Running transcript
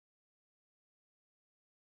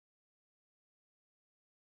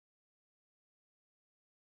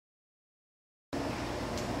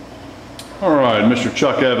All right, Mr.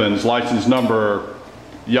 Chuck Evans, license number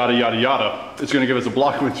yada yada yada, is going to give us a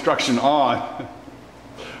block of instruction on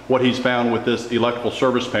what he's found with this electrical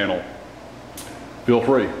service panel. Feel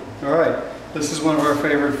free. All right, this is one of our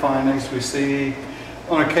favorite findings. We see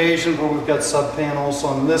on occasion where we've got sub panels.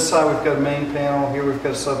 On this side we've got a main panel, here we've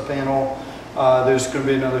got a sub panel. There's going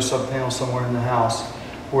to be another sub panel somewhere in the house.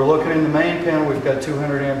 We're looking in the main panel, we've got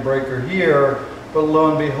 200 amp breaker here, but lo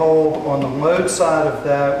and behold, on the load side of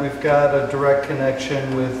that, we've got a direct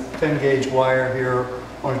connection with 10 gauge wire here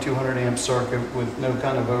on a 200 amp circuit with no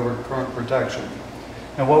kind of overcurrent protection.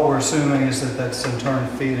 And what we're assuming is that that's in turn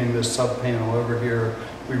feeding this sub panel over here.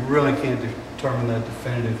 We really can't determine that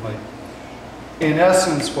definitively. In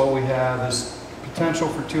essence, what we have is potential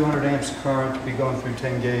for 200 amps of current to be going through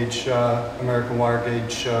 10 gauge American wire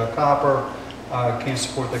gauge copper. Can't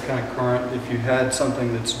support that kind of current. If you had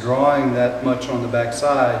something that's drawing that much on the back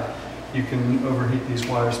side, you can overheat these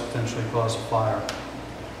wires, potentially cause a fire.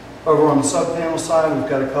 Over on the sub panel side, we've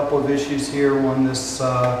got a couple of issues here. One, this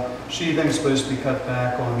sheathing is supposed to be cut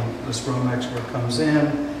back on this Romex where it comes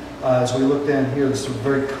in. As we look down here, this is a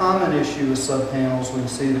very common issue with sub panels. We can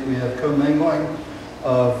see that we have commingling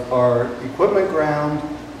of our equipment ground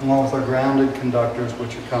along with our grounded conductors,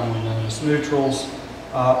 which are commonly known as neutrals.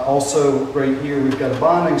 Also, right here, we've got a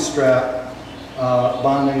bonding strap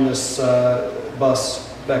bonding this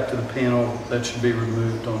bus back to the panel that should be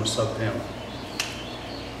removed on a sub panel.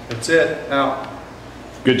 That's it. Out.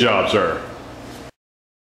 Good job, sir.